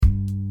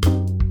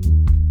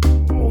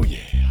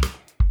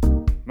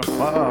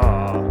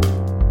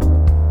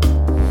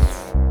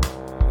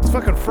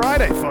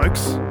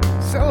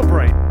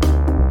celebrate.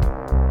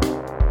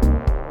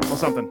 Or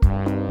something.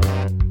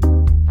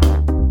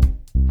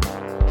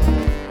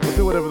 We'll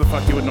do whatever the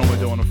fuck you would normally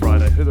do on a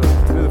Friday. Who the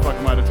fuck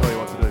am I to tell you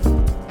what to do?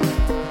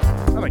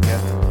 I don't care.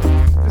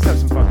 Just have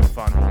some fucking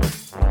fun.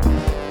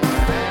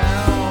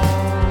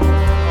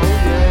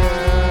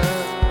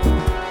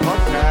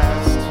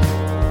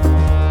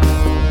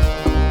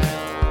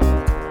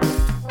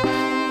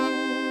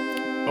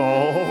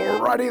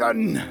 Alrighty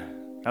then.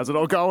 How's it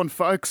all going,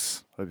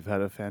 folks? Hope you've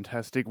had a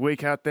fantastic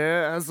week out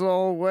there. As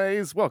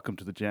always, welcome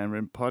to the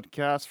JRP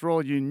podcast. For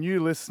all you new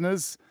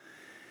listeners,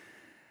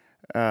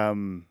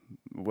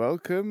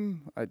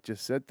 welcome. I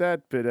just said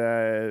that, but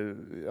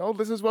old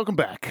listeners, welcome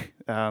back.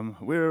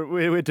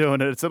 We're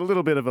doing it. It's a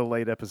little bit of a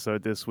late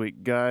episode this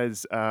week,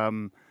 guys.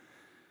 No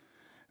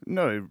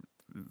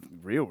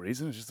real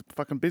reason. It's just a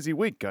fucking busy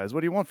week, guys. What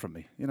do you want from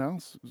me? You know,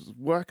 it's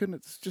working.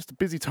 It's just a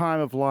busy time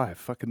of life.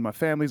 Fucking my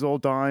family's all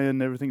dying.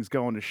 Everything's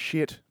going to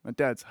shit. My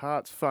dad's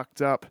heart's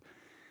fucked up.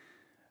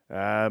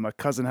 My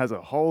cousin has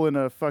a hole in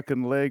her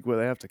fucking leg where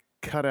they have to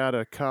cut out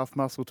her calf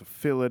muscle to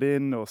fill it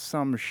in or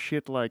some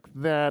shit like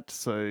that.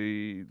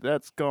 So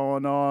that's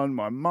going on.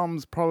 My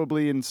mum's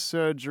probably in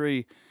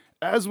surgery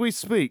as we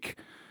speak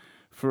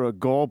for a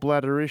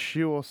gallbladder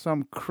issue or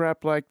some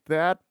crap like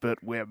that.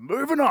 But we're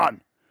moving on.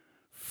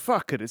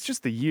 Fuck it, it's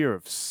just a year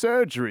of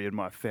surgery in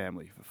my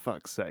family, for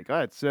fuck's sake.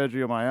 I had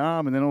surgery on my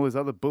arm and then all this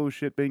other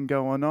bullshit been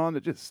going on.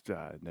 It just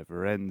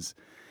never ends.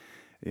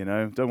 You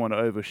know, don't want to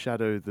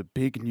overshadow the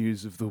big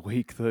news of the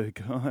week though,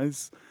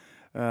 guys.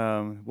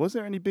 Was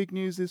there any big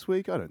news this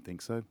week? I don't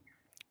think so.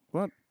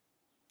 What?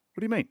 What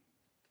do you mean?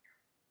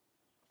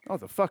 Oh,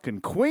 the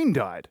fucking Queen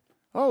died.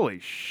 Holy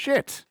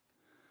shit.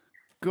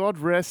 God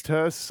rest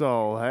her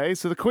soul, hey?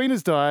 So the Queen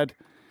has died,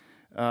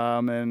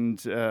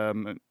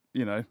 you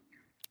know,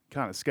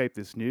 can't escape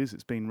this news.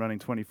 It's been running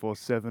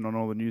 24/7 on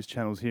all the news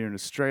channels here in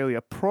Australia.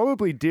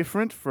 Probably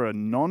different for a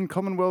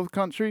non-Commonwealth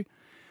country.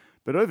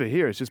 But over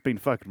here, it's just been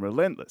fucking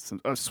relentless.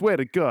 And I swear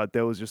to God,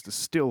 there was just a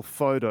still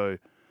photo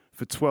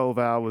for 12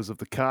 hours of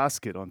the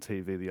casket on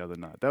TV the other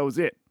night. That was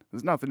it.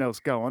 There's nothing else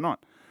going on.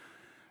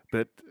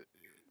 But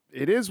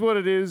it is what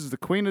it is. The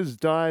Queen has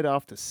died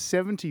after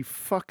 70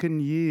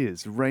 fucking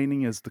years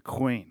reigning as the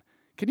Queen.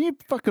 Can you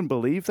fucking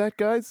believe that,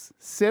 guys?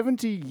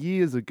 70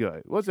 years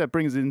ago. What's that?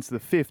 Brings it into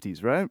the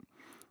 50s, right?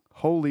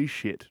 Holy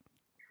shit.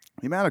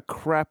 The amount of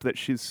crap that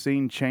she's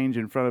seen change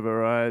in front of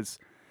her eyes,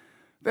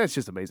 that's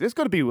just amazing. It's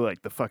got to be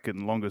like the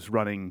fucking longest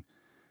running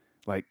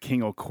like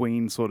king or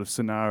queen sort of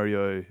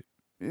scenario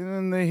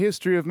in the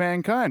history of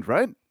mankind,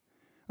 right?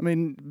 I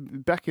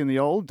mean, back in the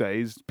old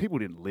days, people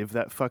didn't live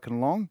that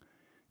fucking long.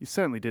 You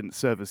certainly didn't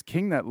serve as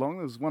king that long.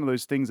 It was one of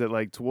those things that,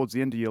 like, towards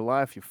the end of your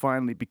life, you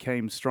finally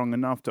became strong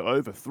enough to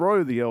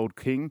overthrow the old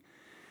king,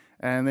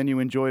 and then you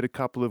enjoyed a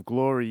couple of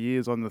glory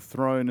years on the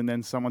throne, and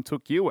then someone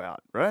took you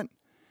out, right?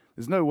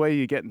 There's no way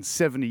you're getting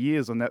 70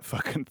 years on that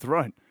fucking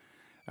throne.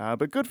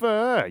 But good for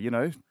her, you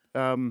know.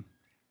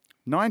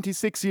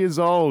 96 years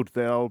old,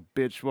 the old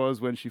bitch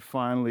was when she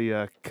finally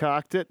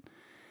carked it,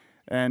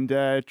 and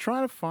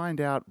trying to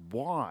find out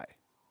why.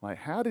 Like,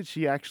 how did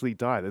she actually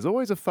die? There's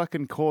always a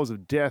fucking cause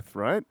of death,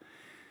 right?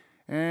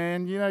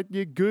 And, you know,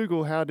 you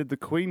Google how did the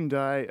Queen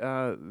die,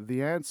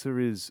 the answer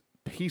is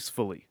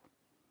peacefully.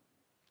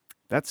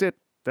 That's it.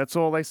 That's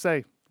all they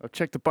say. I've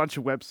checked a bunch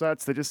of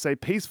websites. They just say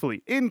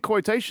peacefully, in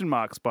quotation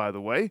marks, by the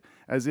way,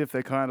 as if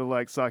they're kind of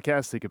like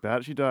sarcastic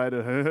about it. She died,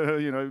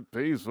 you know,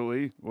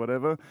 peacefully,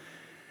 whatever.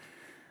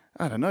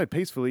 I don't know.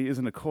 Peacefully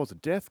isn't a cause of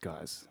death,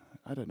 guys.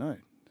 I don't know.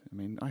 I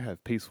mean, I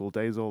have peaceful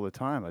days all the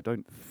time. I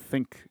don't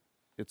think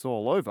it's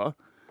all over.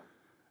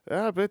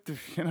 But,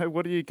 you know,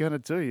 what are you going to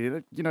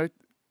do? You know,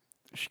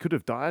 she could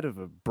have died of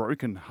a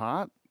broken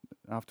heart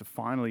after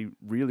finally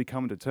really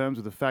coming to terms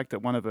with the fact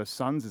that one of her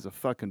sons is a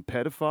fucking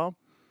pedophile.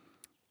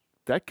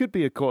 That could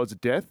be a cause of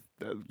death.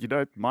 You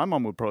know, my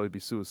mum would probably be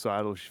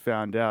suicidal if she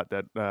found out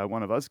that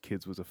one of us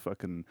kids was a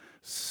fucking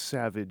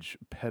savage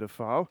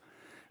pedophile.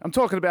 I'm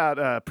talking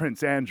about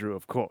Prince Andrew,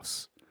 of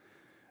course,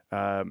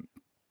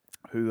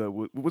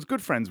 who was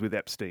good friends with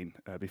Epstein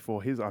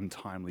before his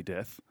untimely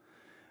death.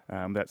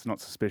 That's not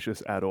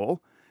suspicious at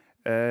all.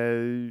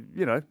 You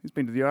know, he's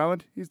been to the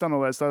island. He's done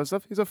all that sort of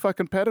stuff. He's a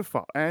fucking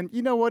pedophile. And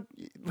you know what?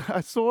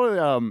 I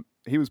saw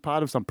he was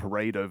part of some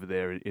parade over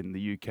there in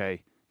the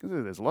UK.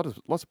 There's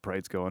lots of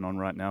parades going on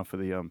right now for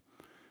the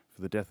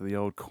death of the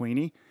old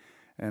Queenie.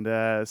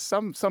 And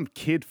some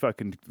kid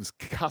fucking was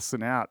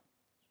cussing out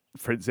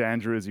Prince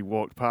Andrew as he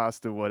walked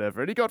past or whatever,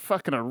 and he got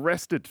fucking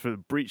arrested for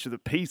breach of the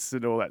peace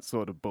and all that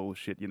sort of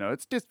bullshit. You know,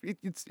 it's just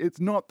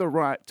it's not the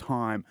right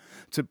time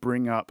to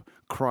bring up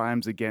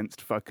crimes against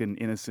fucking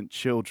innocent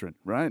children,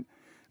 right?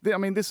 I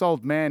mean, this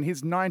old man,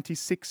 his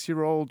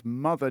 96-year-old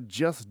mother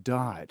just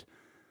died,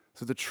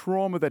 so the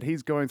trauma that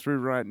he's going through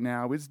right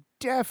now is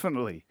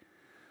definitely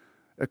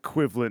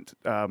equivalent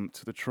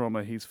to the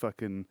trauma he's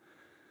fucking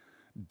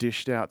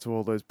dished out to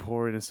all those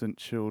poor innocent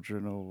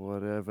children or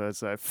whatever.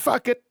 So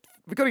fuck it.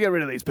 We've got to get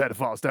rid of these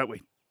pedophiles, don't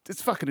we?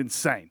 It's fucking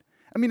insane.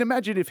 I mean,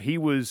 imagine if he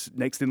was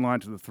next in line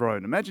to the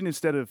throne. Imagine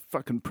instead of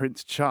fucking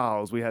Prince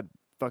Charles, we had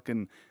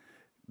fucking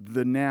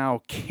the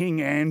now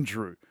King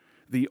Andrew,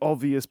 the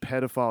obvious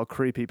pedophile,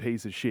 creepy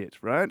piece of shit,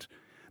 right?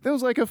 There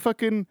was like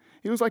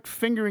he was like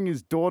fingering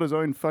his daughter's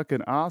own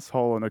fucking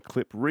asshole on a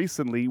clip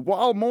recently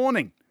while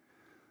mourning.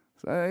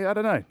 So I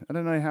don't know. I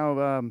don't know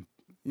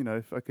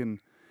how, fucking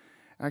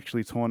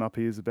actually torn up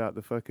he is about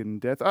the fucking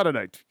death. I don't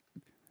know.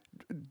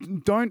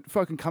 Don't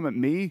fucking come at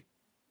me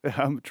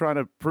trying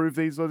to prove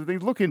these sort of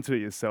things. Look into it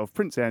yourself.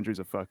 Prince Andrew's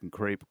a fucking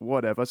creep,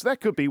 whatever. So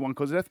that could be one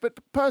cause of death. But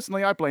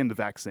personally, I blame the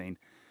vaccine.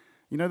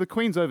 The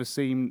Queen's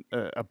overseen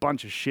a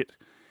bunch of shit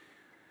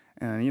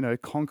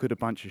and, conquered a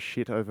bunch of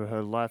shit over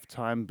her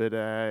lifetime. But,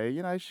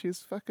 she's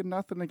fucking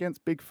nothing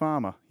against Big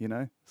Pharma,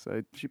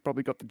 So she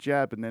probably got the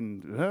jab and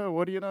then,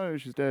 what do you know?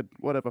 She's dead.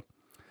 Whatever.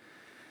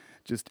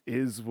 Just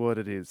is what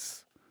it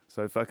is.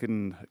 So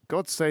fucking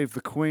God save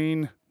the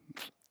Queen.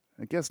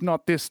 I guess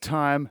not this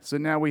time. So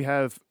now we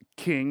have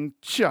King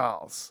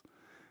Charles.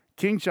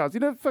 King Charles.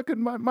 Fucking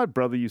my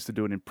brother used to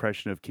do an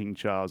impression of King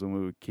Charles when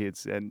we were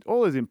kids, and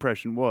all his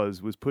impression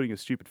was putting a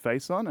stupid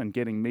face on and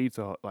getting me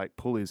to like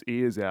pull his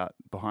ears out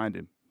behind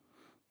him.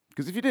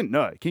 Because if you didn't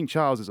know, King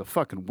Charles is a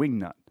fucking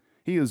wingnut.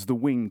 He is the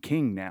wing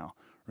king now,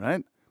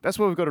 right? That's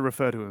what we've got to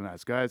refer to him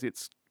as, guys.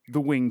 It's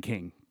the wing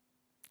king.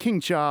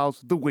 King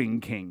Charles, the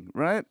wing king,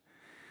 right?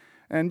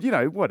 And,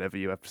 whatever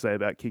you have to say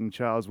about King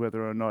Charles,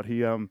 whether or not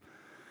he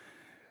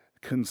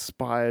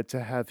conspired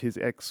to have his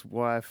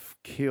ex-wife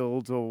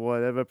killed or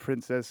whatever,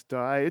 Princess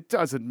Di, it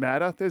doesn't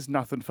matter. There's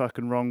nothing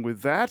fucking wrong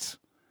with that.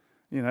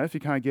 If you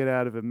can't get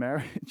out of a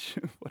marriage.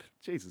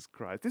 Jesus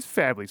Christ. This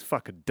family's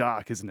fucking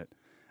dark, isn't it?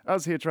 I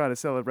was here trying to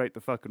celebrate the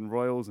fucking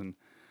royals and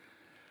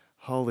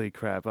holy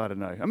crap, I don't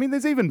know. I mean,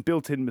 there's even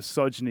built-in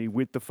misogyny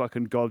with the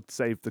fucking God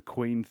Save the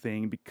Queen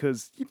thing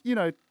because,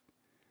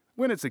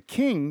 when it's a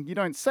king, you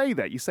don't say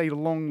that. You say,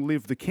 long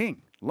live the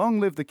king. Long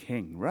live the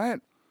king, right?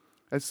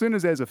 As soon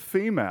as there's a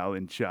female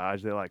in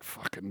charge, they're like,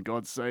 fucking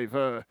God save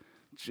her.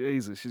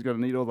 Jesus, she's going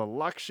to need all the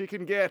luck she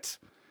can get.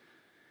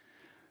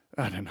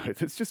 I don't know.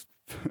 It's just...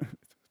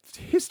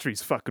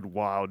 history's fucking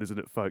wild, isn't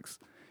it, folks?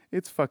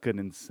 It's fucking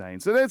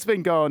insane. So that's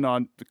been going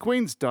on. The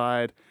Queen's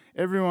died.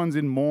 Everyone's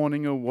in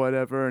mourning or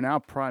whatever. And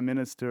our Prime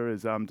Minister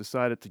has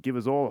decided to give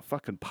us all a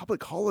fucking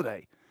public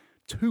holiday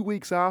 2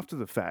 weeks after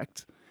the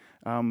fact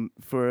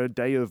for a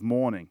day of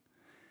mourning.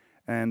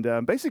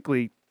 And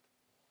basically...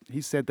 he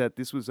said that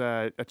this was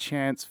a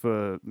chance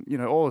for,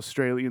 all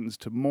Australians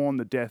to mourn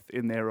the death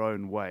in their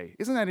own way.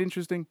 Isn't that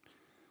interesting?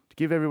 To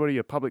give everybody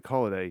a public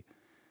holiday.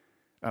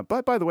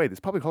 But by the way, this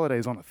public holiday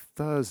is on a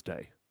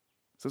Thursday.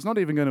 So it's not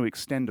even going to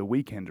extend a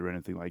weekend or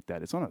anything like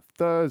that. It's on a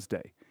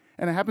Thursday.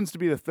 And it happens to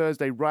be the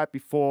Thursday right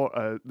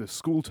before the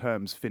school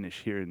terms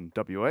finish here in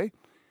WA.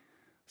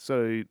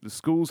 So the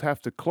schools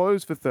have to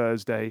close for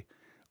Thursday,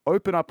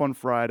 open up on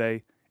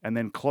Friday, and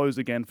then close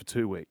again for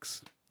 2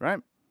 weeks, right?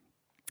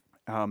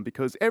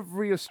 Because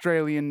every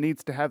Australian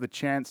needs to have a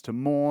chance to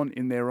mourn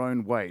in their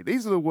own way.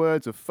 These are the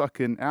words of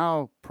fucking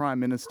our Prime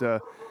Minister,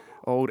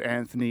 old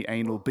Anthony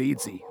Anal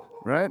Beadsy,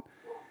 right?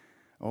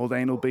 Old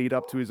Anal Bead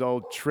up to his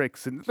old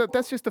tricks. And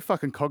that's just the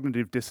fucking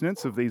cognitive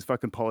dissonance of these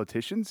fucking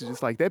politicians. It's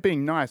just like, they're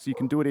being nice, you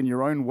can do it in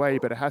your own way,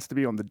 but it has to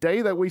be on the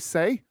day that we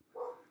say,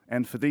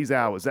 and for these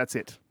hours, that's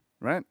it,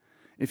 right?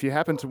 If you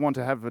happen to want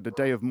to have a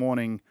day of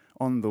mourning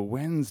on the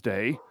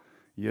Wednesday,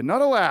 you're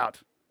not allowed.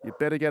 You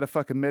better get a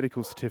fucking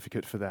medical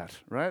certificate for that,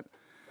 right?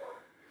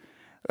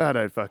 I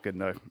don't fucking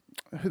know.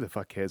 Who the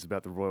fuck cares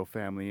about the royal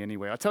family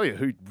anyway? I tell you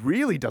who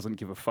really doesn't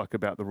give a fuck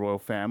about the royal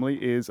family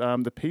is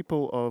the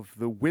people of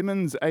the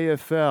Women's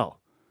AFL,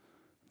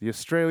 the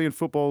Australian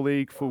Football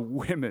League for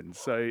Women.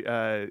 So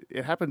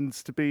it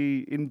happens to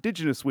be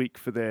Indigenous Week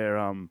for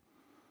their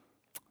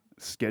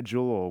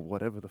schedule or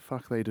whatever the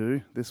fuck they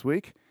do this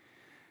week.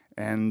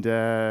 And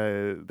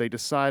they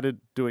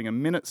decided doing a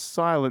minute's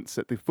silence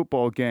at the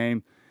football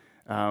game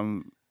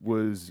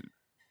was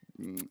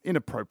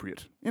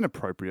inappropriate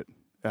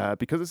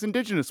because it's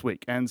Indigenous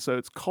Week, and so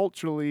it's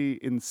culturally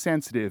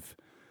insensitive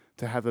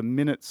to have a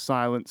minute's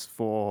silence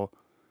for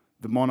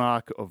the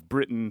monarch of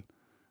Britain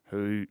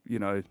who,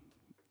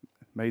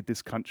 made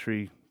this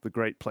country the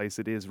great place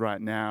it is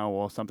right now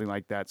or something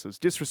like that. So it's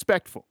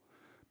disrespectful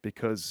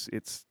because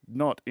it's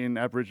not in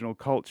Aboriginal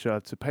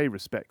culture to pay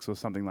respects or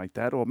something like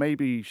that, or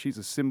maybe she's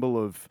a symbol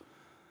of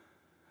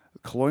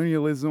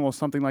colonialism or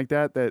something like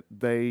that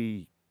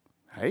they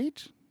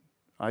hate?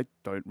 I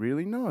don't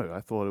really know.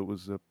 I thought it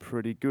was a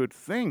pretty good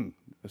thing.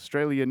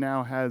 Australia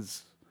now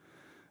has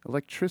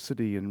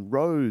electricity and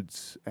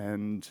roads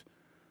and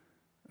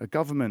a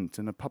government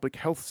and a public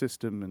health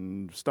system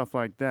and stuff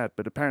like that,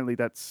 but apparently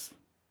that's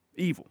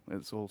evil.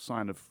 It's all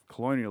sign of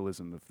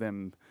colonialism, of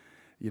them,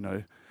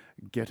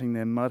 getting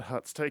their mud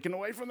huts taken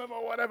away from them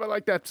or whatever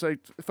like that. So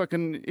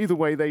fucking either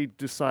way, they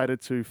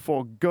decided to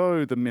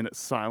forego the minute's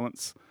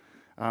silence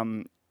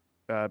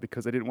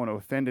because they didn't want to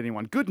offend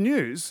anyone. Good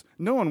news,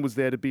 no one was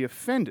there to be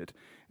offended.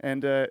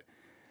 And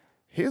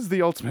here's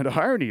the ultimate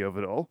irony of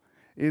it all,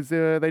 is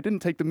they didn't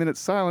take the minute's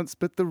silence,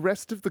 but the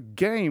rest of the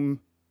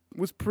game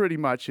was pretty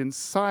much in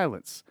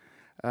silence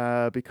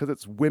because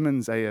it's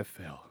women's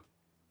AFL,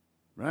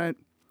 right?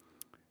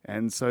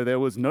 And so there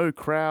was no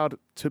crowd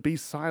to be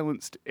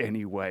silenced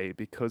anyway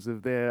because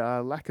of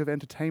their lack of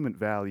entertainment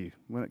value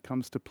when it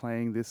comes to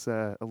playing this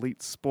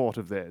elite sport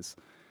of theirs.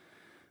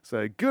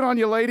 So good on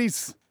you,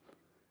 ladies.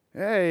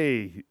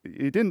 Hey,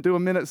 you didn't do a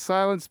minute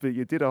silence, but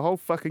you did a whole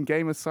fucking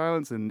game of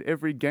silence, and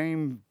every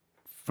game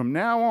from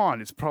now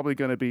on is probably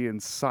going to be in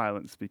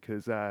silence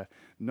because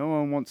no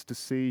one wants to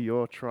see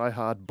your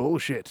try-hard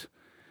bullshit.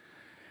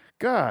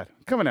 God,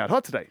 coming out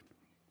hot today.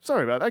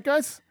 Sorry about that,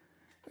 guys.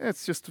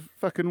 It's just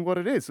fucking what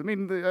it is. I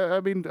mean, I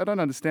don't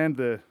understand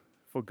the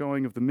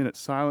foregoing of the minute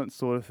silence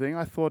sort of thing.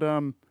 I thought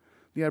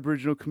the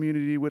Aboriginal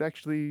community would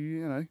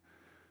actually,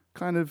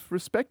 kind of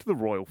respect the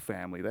royal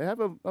family. They have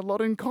a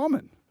lot in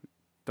common,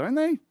 don't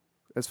they?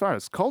 As far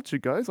as culture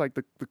goes, like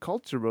the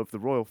culture of the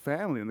royal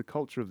family and the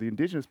culture of the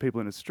Indigenous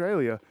people in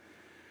Australia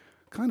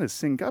kind of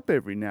sync up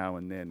every now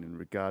and then in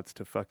regards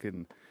to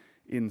fucking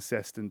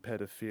incest and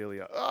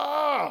pedophilia.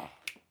 Oh!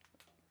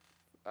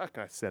 Fuck,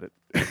 I said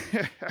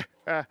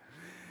it.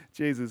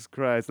 Jesus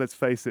Christ, let's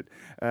face it.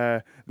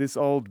 This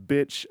old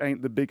bitch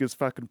ain't the biggest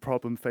fucking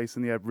problem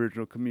facing the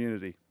Aboriginal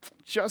community.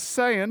 Just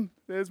saying,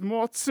 there's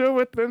more to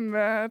it than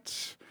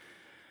that.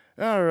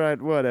 All right,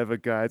 whatever,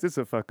 guys. It's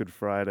a fucking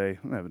Friday.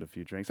 I'm having a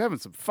few drinks, having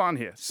some fun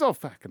here. So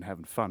fucking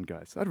having fun,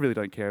 guys. I really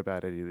don't care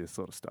about any of this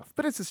sort of stuff.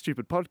 But it's a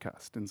stupid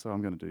podcast, and so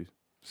I'm going to do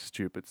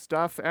stupid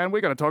stuff. And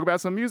we're going to talk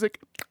about some music.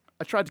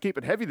 I tried to keep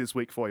it heavy this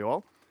week for you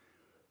all.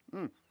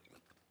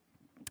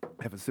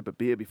 Have a sip of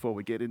beer before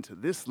we get into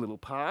this little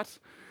part.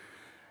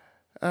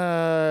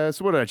 So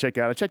what did I check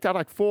out? I checked out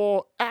like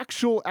 4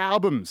 actual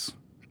albums.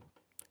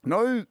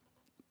 No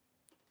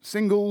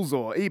singles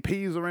or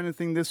EPs or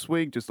anything this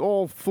week, just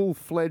all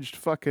full-fledged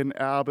fucking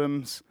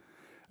albums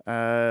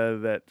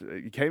that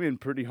came in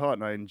pretty hot,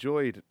 and I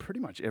enjoyed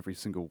pretty much every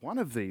single one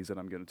of these that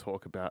I'm going to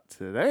talk about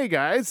today,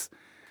 guys.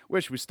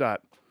 Where should we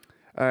start?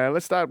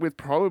 Let's start with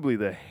probably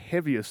the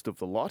heaviest of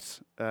the lot.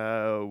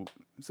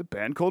 It's a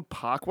band called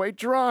Parkway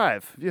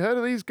Drive. Have you heard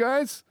of these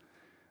guys?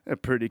 They're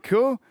pretty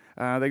cool.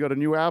 They got a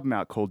new album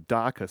out called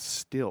Darker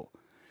Still.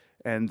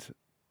 And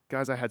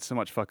guys, I had so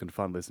much fucking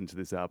fun listening to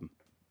this album.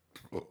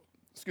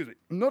 Excuse me.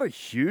 I'm not a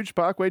huge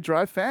Parkway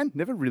Drive fan.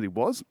 Never really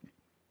was.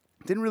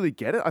 Didn't really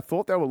get it. I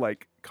thought they were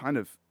like kind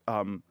of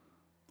on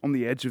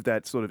the edge of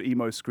that sort of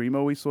emo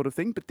screamo-y sort of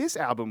thing. But this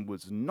album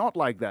was not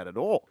like that at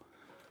all.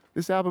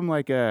 This album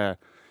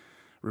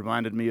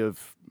reminded me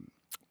of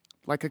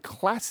like a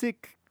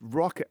classic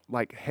rock,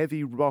 like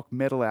heavy rock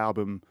metal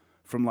album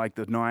from like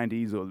the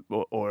 90s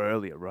or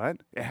earlier, right?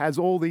 It has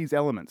all these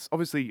elements.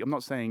 Obviously, I'm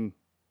not saying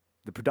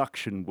the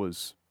production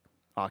was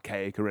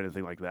archaic or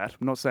anything like that.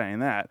 I'm not saying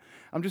that.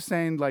 I'm just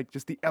saying like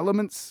just the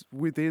elements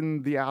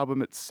within the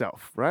album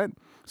itself, right?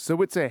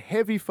 So it's a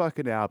heavy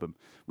fucking album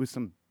with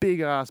some big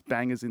ass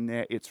bangers in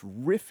there. It's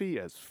riffy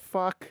as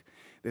fuck.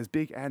 There's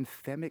big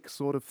anthemic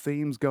sort of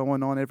themes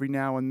going on every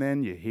now and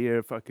then. You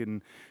hear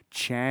fucking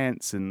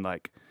chants and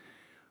like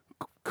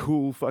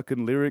cool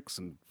fucking lyrics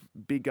and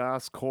big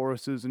ass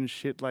choruses and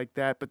shit like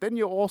that. But then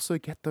you also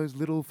get those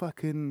little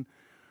fucking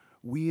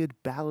weird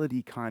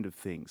ballady kind of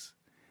things.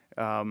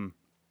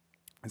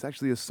 There's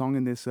actually a song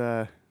in this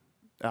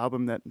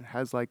album that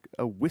has like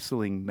a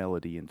whistling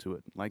melody into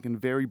it, like in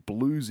very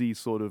bluesy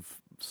sort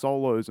of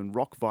solos and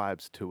rock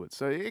vibes to it.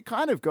 So it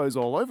kind of goes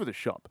all over the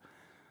shop.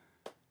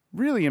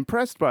 Really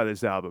impressed by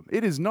this album.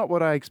 It is not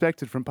what I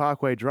expected from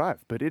Parkway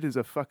Drive, but it is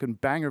a fucking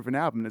banger of an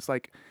album. It's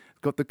like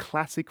got the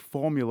classic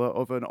formula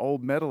of an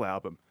old metal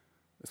album.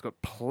 It's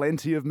got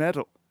plenty of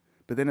metal,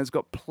 but then it's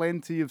got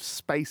plenty of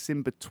space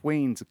in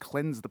between to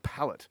cleanse the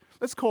palate.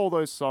 Let's call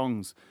those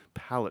songs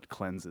palate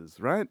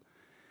cleansers, right?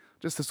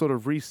 Just to sort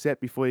of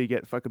reset before you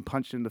get fucking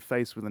punched in the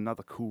face with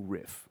another cool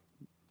riff.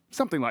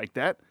 Something like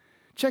that.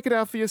 Check it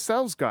out for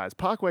yourselves, guys.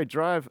 Parkway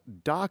Drive,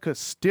 Darker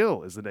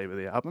Still is the name of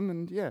the album,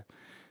 and yeah,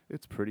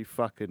 it's pretty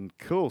fucking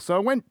cool. So I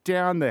went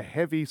down the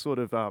heavy sort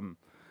of, I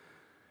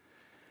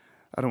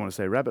don't want to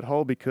say rabbit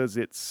hole because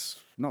it's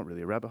not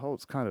really a rabbit hole.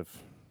 It's kind of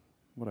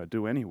what I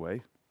do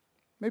anyway.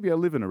 Maybe I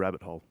live in a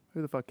rabbit hole.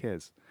 Who the fuck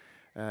cares?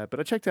 But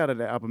I checked out an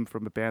album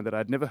from a band that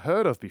I'd never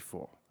heard of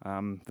before.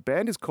 The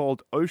band is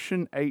called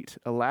Ocean 8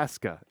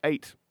 Alaska.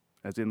 8,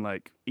 as in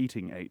like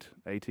eating 8,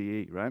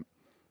 A-T-E, right?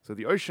 So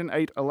the Ocean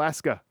 8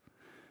 Alaska.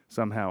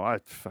 Somehow, I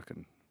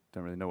fucking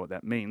don't really know what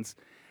that means.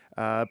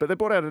 But they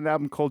brought out an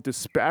album called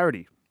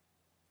Disparity.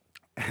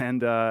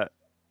 And I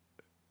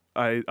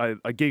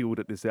giggled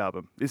at this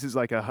album. This is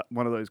like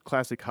one of those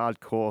classic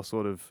hardcore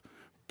sort of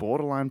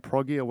borderline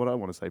proggy, or what I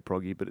want to say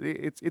proggy, but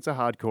it's a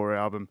hardcore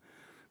album.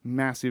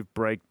 Massive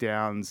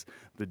breakdowns,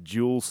 the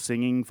dual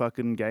singing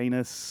fucking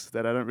gayness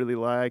that I don't really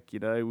like,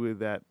 with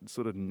that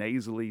sort of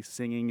nasally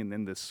singing and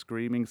then the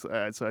screaming. So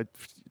I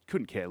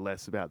couldn't care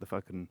less about the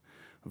fucking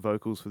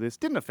vocals for this.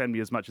 Didn't offend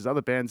me as much as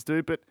other bands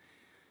do, but,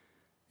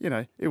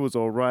 it was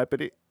all right.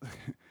 But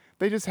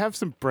they just have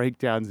some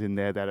breakdowns in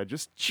there that are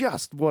just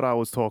what I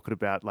was talking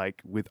about,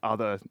 like with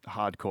other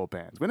hardcore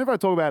bands. Whenever I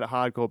talk about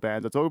hardcore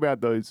bands, I talk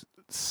about those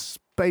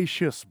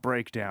spacious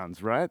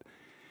breakdowns, right?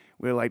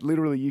 Where like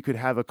literally you could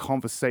have a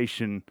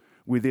conversation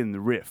within the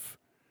riff.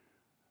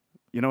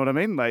 You know what I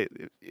mean? Like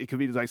it could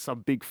be like some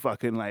big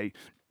fucking like,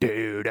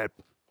 dude, that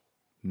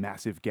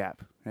massive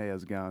gap. Hey,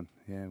 how's it going?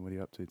 Yeah, what are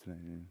you up to today?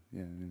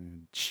 Yeah,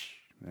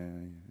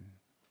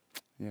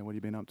 what have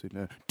you been up to?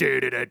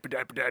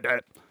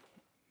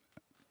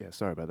 Yeah,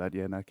 sorry about that.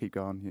 Yeah, no, keep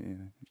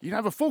going. Yeah. You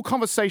have a full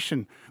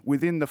conversation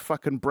within the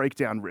fucking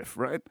breakdown riff,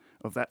 right?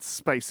 Of that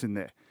space in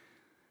there.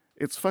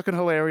 It's fucking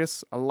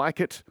hilarious. I like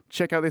it.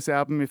 Check out this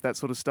album if that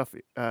sort of stuff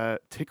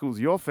tickles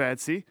your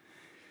fancy.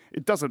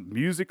 It doesn't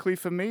musically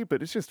for me,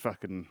 but it's just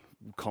fucking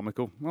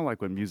comical. I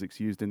like when music's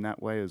used in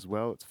that way as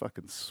well. It's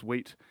fucking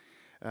sweet.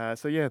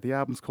 So yeah, the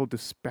album's called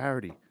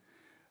Disparity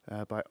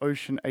by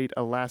Ocean 8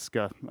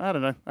 Alaska. I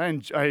don't know.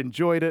 I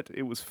enjoyed it.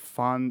 It was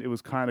fun. It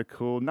was kind of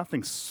cool.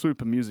 Nothing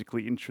super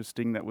musically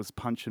interesting that was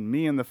punching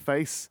me in the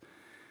face.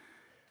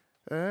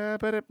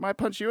 But it might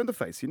punch you in the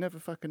face. You never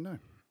fucking know.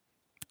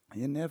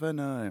 You never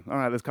know. All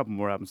right, there's a couple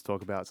more albums to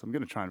talk about, so I'm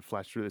going to try and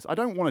flash through this. I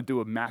don't want to do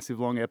a massive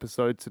long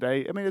episode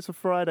today. I mean, it's a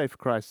Friday, for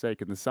Christ's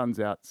sake, and the sun's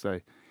out, so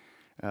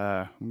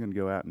I'm going to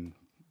go out and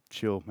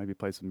chill, maybe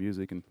play some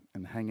music and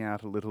hang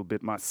out a little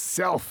bit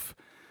myself.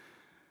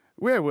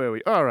 Where were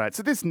we? All right,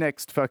 so this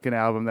next fucking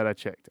album that I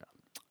checked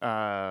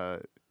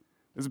out,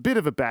 there's a bit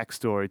of a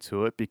backstory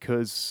to it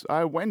because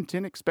I went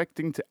in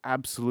expecting to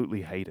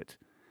absolutely hate it.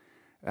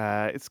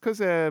 It's because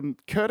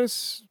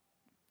Curtis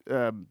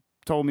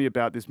told me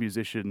about this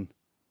musician.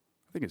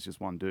 I think it's just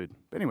one dude.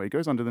 But anyway, he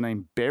goes under the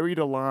name Buried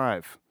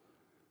Alive.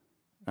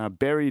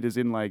 Buried as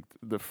in like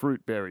the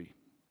fruit berry,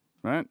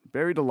 right?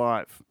 Buried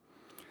Alive.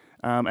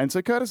 And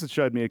so Curtis had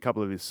showed me a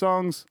couple of his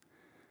songs.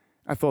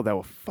 I thought they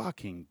were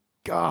fucking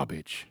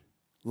garbage.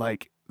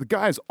 Like, the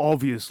guy's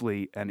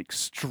obviously an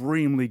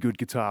extremely good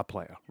guitar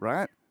player,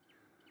 right?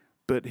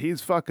 But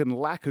his fucking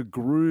lack of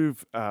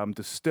groove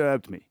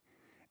disturbed me.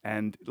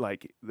 And,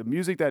 like, the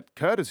music that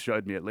Curtis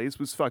showed me, at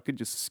least, was fucking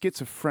just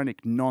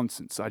schizophrenic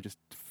nonsense. I just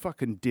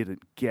fucking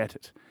didn't get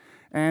it.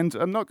 And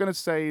I'm not going to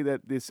say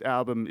that this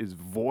album is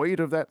void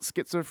of that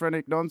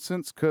schizophrenic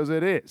nonsense, because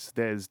it is.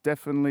 There's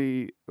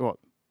definitely... Well,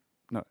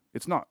 no,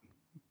 it's not.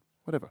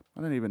 Whatever.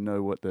 I don't even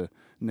know what the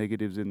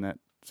negatives in that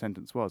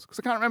sentence was, because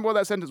I can't remember what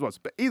that sentence was.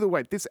 But either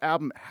way, this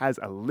album has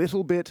a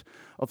little bit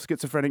of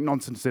schizophrenic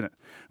nonsense in it,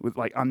 with,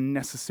 like,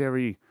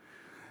 unnecessary...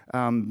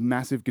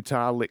 massive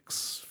guitar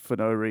licks for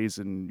no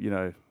reason, you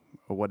know,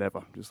 or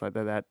whatever. Just like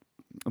that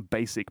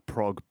basic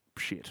prog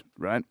shit,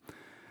 right?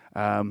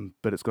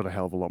 But it's got a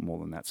hell of a lot more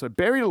than that. So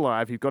Buried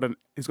Alive, he's got a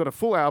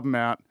full album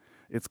out.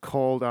 It's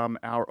called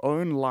Our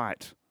Own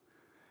Light.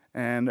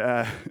 And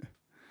let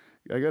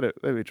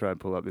me try and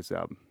pull up this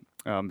album.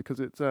 Because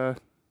it's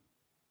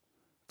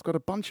got a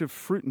bunch of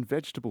fruit and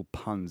vegetable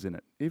puns in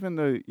it. Even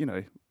though, you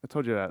know, I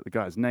told you the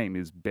guy's name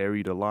is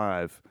Buried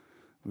Alive,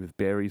 with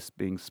berries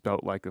being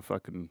spelt like a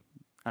fucking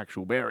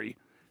actual berry,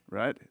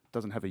 right? It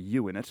doesn't have a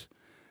U in it.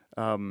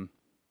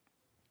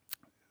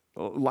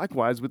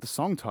 Likewise with the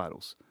song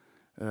titles.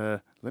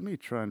 Let me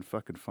try and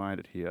fucking find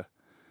it here.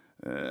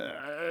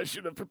 I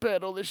should have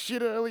prepared all this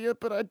shit earlier,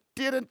 but I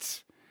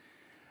didn't.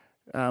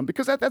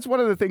 Because that's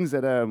one of the things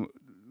that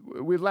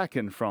we're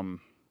lacking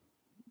from,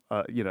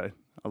 you know,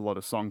 a lot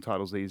of song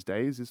titles these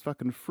days is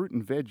fucking fruit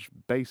and veg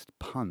based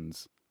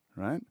puns,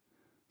 right?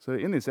 So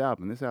in this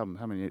album,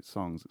 how many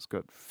songs? It's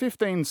got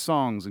 15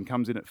 songs and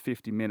comes in at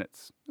 50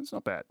 minutes. That's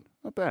not bad.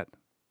 Not bad.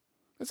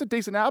 That's a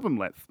decent album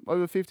length.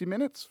 Over 50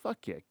 minutes?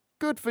 Fuck yeah.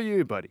 Good for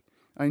you, buddy.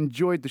 I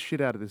enjoyed the shit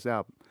out of this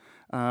album.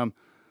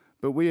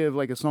 But we have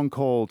like a song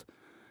called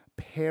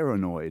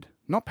Paranoid.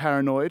 Not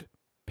Paranoid,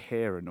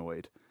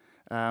 Paranoid.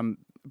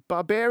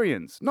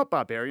 Barbarians. Not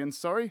Barbarians,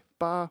 sorry.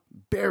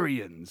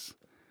 Barbarians.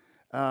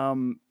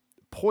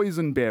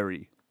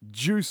 Poisonberry.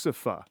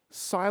 Jucifer.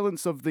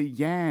 Silence of the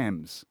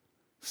Yams.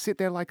 Sit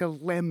There Like a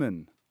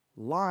Lemon,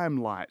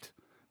 Limelight,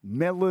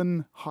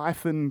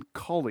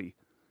 Melon-collie,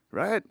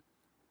 right?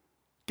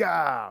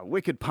 Gah,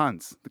 wicked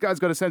puns. The guy's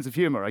got a sense of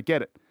humor, I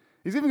get it.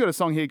 He's even got a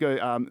song here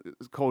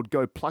called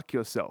Go Pluck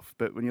Yourself,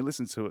 but when you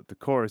listen to it, the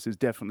chorus is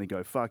definitely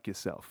Go Fuck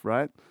Yourself,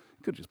 right?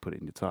 You could just put it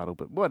in your title,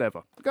 but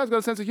whatever. The guy's got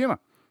a sense of humor,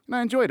 and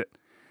I enjoyed it.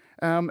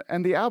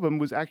 And the album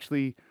was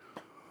actually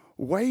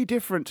way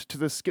different to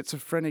the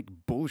schizophrenic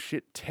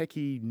bullshit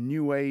techie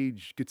new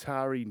age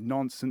guitar-y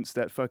nonsense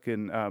that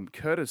fucking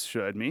Curtis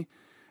showed me.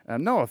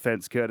 No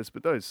offense, Curtis,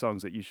 but those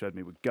songs that you showed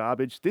me were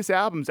garbage. This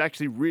album's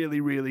actually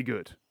really, really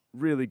good.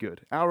 Really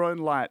good. Our Own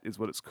Light is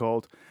what it's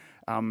called.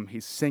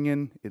 He's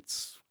singing.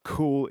 It's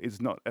cool.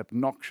 He's not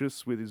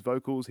obnoxious with his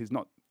vocals. He's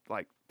not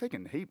like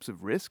taking heaps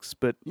of risks,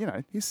 but you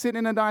know, he's sitting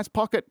in a nice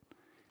pocket.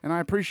 And I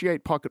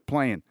appreciate pocket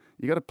playing.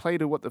 You got to play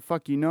to what the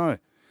fuck you know.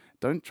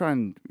 Don't try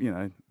and, you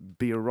know,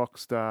 be a rock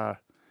star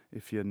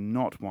if you're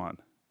not one.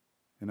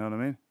 You know what I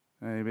mean?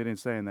 But in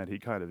saying that, he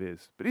kind of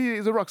is. But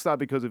he's a rock star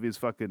because of his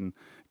fucking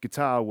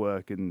guitar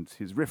work and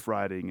his riff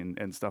writing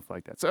and stuff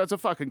like that. So it's a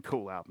fucking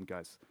cool album,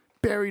 guys.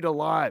 Buried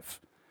Alive.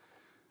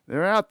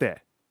 They're out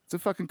there. It's a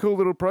fucking cool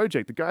little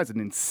project. The guy's an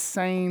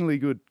insanely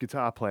good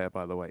guitar player,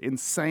 by the way.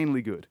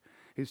 Insanely good.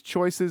 His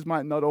choices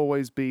might not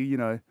always be, you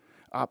know,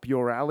 up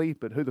your alley,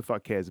 but who the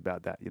fuck cares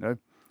about that, you know?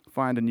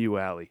 Find a new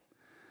alley.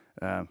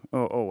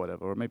 Or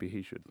whatever, or maybe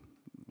he should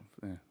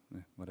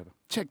whatever.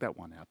 Check that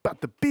one out.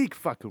 But the big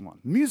fucking one,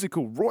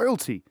 Musical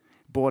Royalty,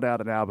 brought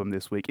out an album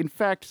this week. In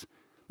fact,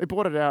 they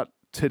brought it out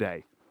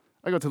today.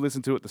 I got to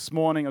listen to it this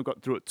morning. I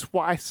got through it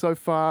twice so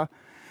far.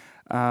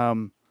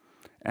 And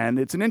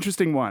it's an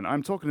interesting one.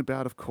 I'm talking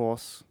about, of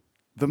course,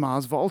 the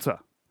Mars Volta.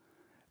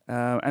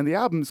 And the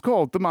album is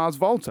called The Mars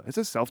Volta. It's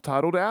a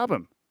self-titled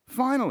album.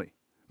 Finally.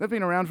 They've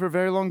been around for a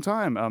very long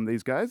time,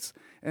 these guys.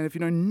 And if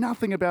you know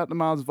nothing about the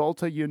Mars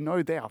Volta, you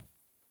know they are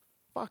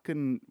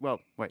fucking...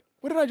 Well, wait.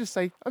 What did I just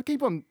say? I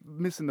keep on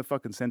missing the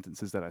fucking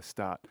sentences that I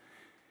start.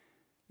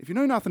 If you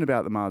know nothing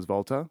about the Mars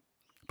Volta,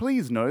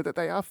 please know that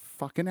they are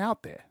fucking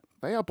out there.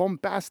 They are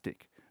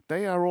bombastic.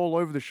 They are all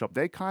over the shop.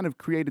 They kind of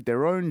created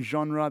their own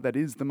genre that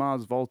is the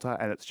Mars Volta,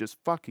 and it's just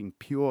fucking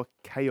pure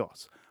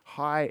chaos.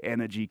 High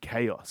energy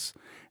chaos.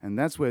 And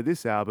that's where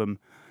this album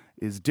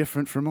is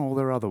different from all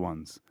their other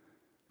ones.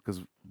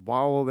 Because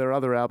while all their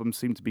other albums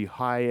seem to be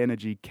high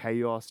energy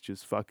chaos,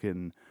 just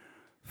fucking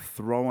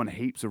throwing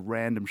heaps of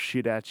random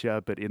shit at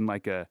you, but in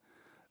like a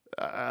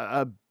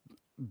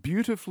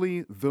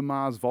beautifully the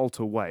Mars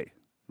Volta way,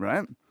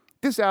 right?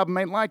 This album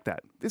ain't like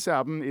that. This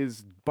album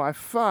is by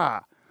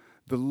far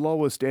the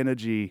lowest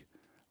energy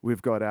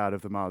we've got out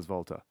of the Mars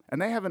Volta. And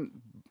they haven't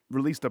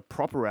released a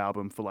proper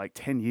album for like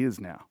 10 years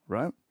now,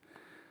 right?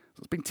 So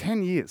it's been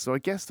 10 years. So I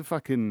guess the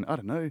fucking, I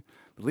don't know,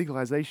 the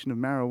legalization of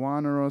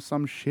marijuana or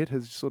some shit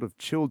has sort of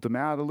chilled them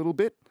out a little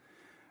bit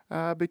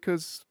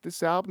because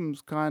this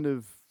album's kind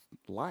of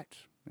light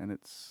and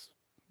it's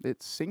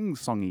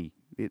sing-songy.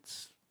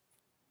 It's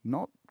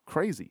not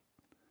crazy.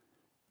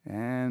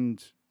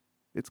 And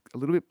it's a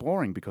little bit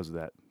boring because of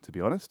that, to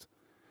be honest.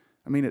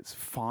 I mean, it's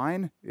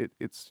fine.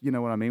 It's, you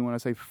know what I mean when I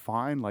say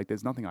fine? Like,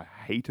 there's nothing I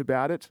hate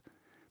about it.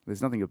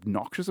 There's nothing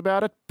obnoxious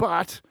about it.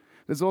 But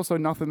there's also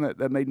nothing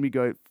that made me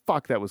go,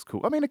 fuck, that was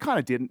cool. I mean, it kind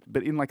of didn't,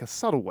 but in like a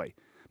subtle way.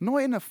 Not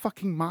in a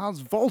fucking Mars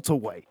Volta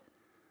way.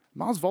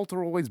 Mars Volta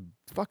always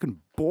fucking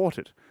bought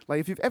it. Like,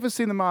 if you've ever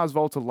seen the Mars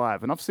Volta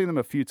live, and I've seen them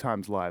a few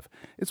times live,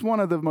 it's one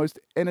of the most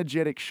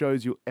energetic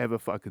shows you'll ever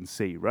fucking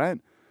see, right?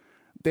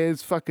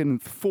 There's fucking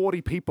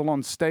 40 people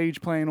on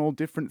stage playing all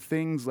different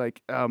things.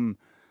 Like,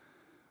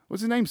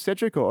 what's his name?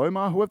 Cedric or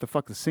Omar? Whoever the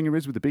fuck the singer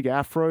is with the big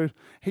afro.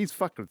 He's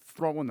fucking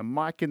throwing the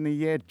mic in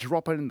the air,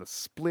 dropping in the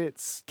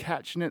splits,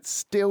 catching it,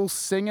 still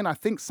singing. I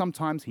think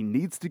sometimes he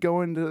needs to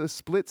go into the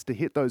splits to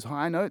hit those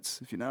high notes,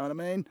 if you know what I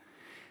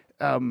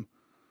mean.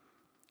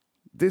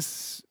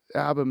 This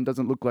album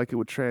doesn't look like it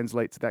would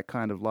translate to that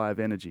kind of live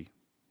energy.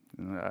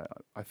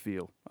 I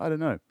feel. I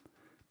don't know.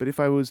 But if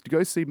I was to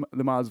go see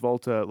the Mars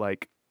Volta,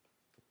 like,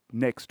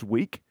 next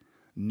week,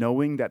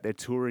 knowing that they're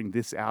touring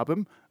this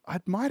album, I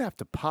might have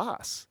to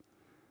pass.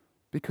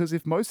 Because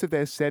if most of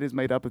their set is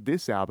made up of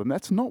this album,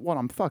 that's not what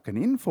I'm fucking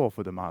in for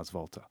the Mars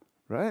Volta,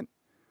 right?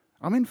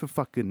 I'm in for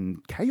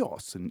fucking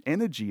chaos and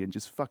energy and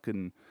just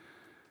fucking...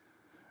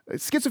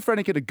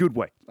 schizophrenic in a good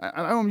way.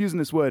 I know I'm using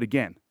this word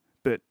again,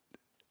 but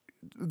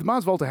the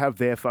Mars Volta have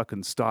their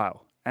fucking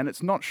style. And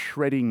it's not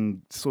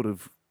shredding sort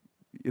of,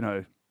 you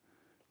know...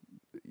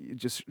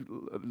 just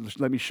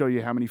let me show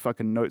you how many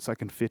fucking notes I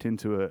can fit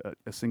into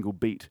a single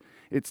beat.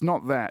 It's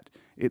not that.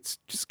 It's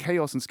just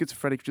chaos and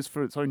schizophrenic just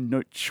for its own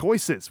note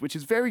choices, which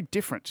is very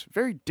different.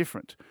 Very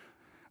different.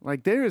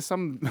 Like, there is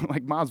some,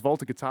 like, Mars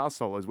Volta guitar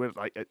solos where,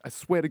 like, I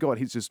swear to God,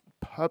 he's just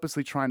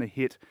purposely trying to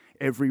hit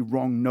every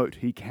wrong note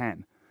he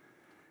can.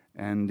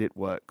 And it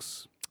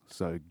works.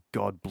 So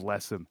God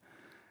bless him.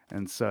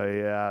 And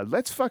so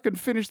let's fucking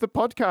finish the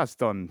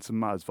podcast on some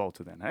Mars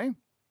Volta then, hey?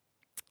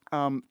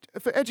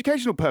 For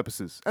educational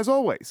purposes, as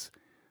always,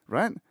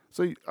 right?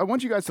 So I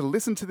want you guys to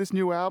listen to this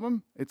new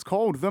album. It's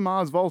called The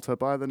Mars Volta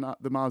by the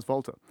Mars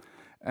Volta.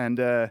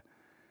 And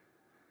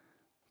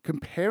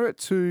compare it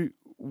to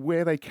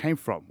where they came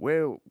from,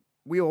 where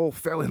we all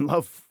fell in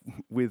love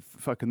with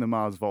fucking the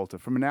Mars Volta.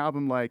 From an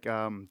album like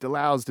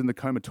Deloused in the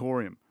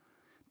Comatorium.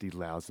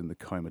 Deloused in the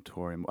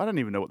Comatorium. I don't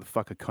even know what the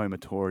fuck a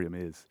comatorium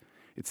is.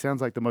 It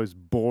sounds like the most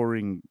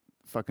boring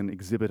fucking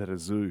exhibit at a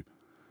zoo.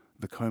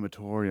 The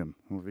comatorium,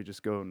 where we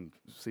just go and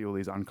see all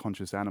these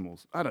unconscious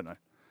animals. I don't know.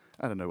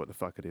 I don't know what the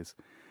fuck it is.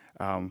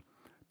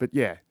 But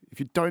yeah,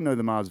 if you don't know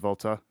the Mars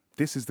Volta,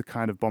 this is the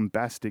kind of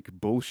bombastic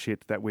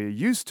bullshit that we're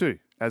used to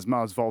as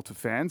Mars Volta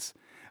fans.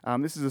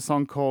 This is a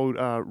song called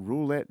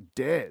Roulette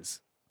Dares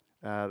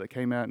that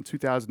came out in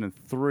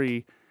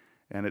 2003,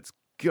 and it's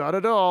got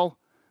it all.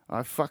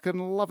 I fucking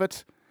love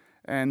it.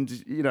 And,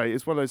 you know,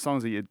 it's one of those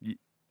songs that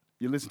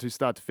you listen to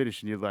start to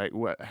finish and you're like,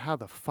 how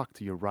the fuck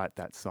do you write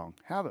that song?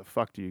 How the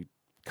fuck do you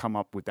come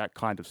up with that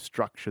kind of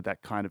structure,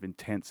 that kind of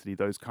intensity,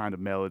 those kind of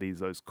melodies,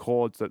 those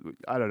chords? That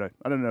I don't know.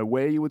 I don't know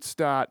where you would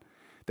start.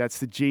 That's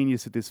the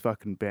genius of this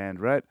fucking band,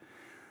 right?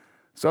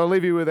 So I'll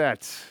leave you with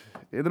that.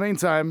 In the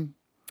meantime,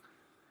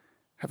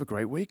 have a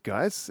great week,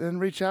 guys,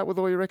 and reach out with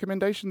all your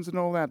recommendations and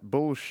all that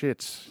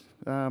bullshit.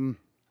 The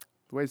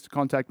ways to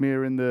contact me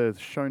are in the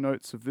show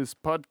notes of this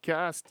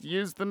podcast.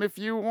 Use them if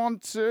you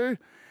want to.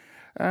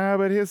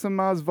 But here's some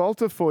Mars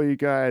Volta for you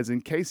guys,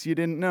 in case you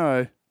didn't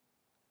know.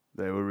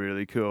 They were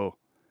really cool.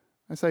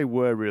 I say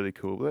were really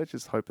cool, but let's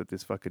just hope that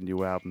this fucking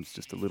new album's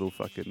just a little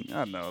fucking, I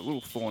don't know, a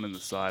little thorn in the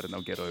side and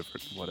they'll get over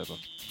it, whatever.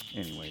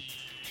 Anyway,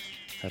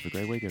 have a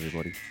great week,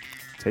 everybody.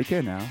 Take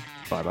care now.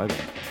 Bye-bye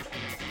then.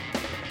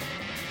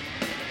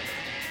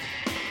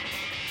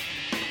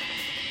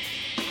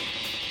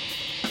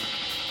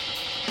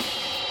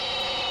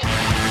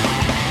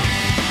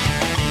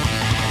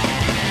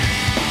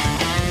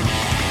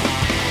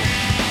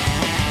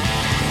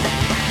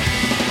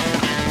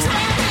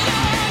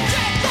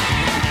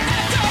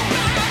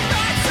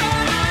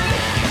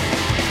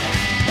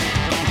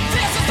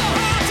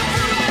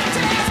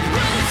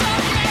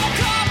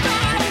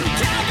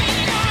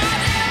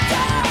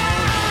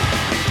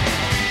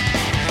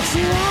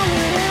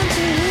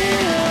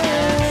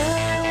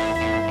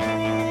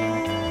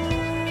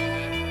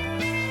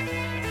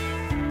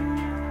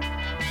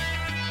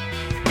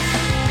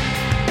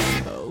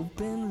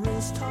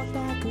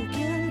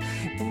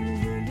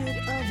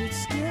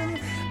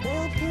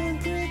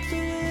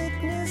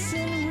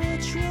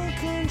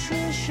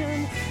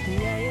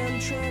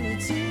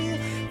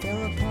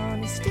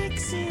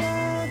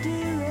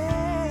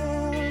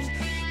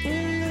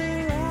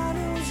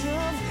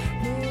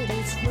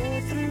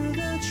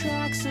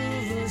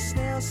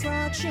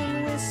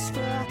 Slouching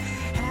whisper,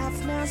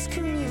 half-mast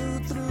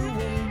commute through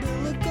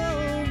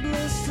umbilical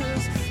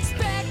blisters.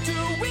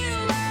 Spectre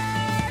will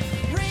light,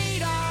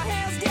 radar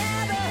has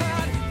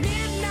gathered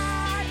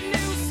midnight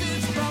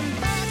nooses from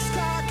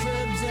boxcar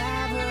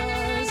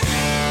cadavers.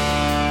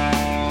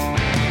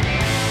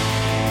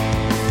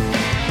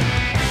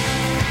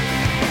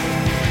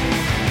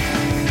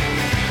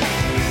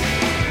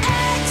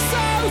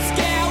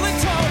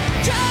 Exoskeletal,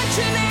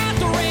 junction at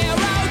the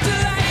railroad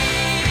delayed.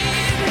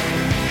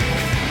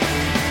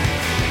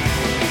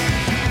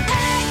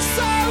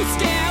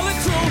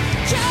 Skeletal,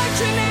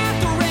 judging at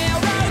the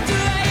railroad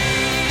delay.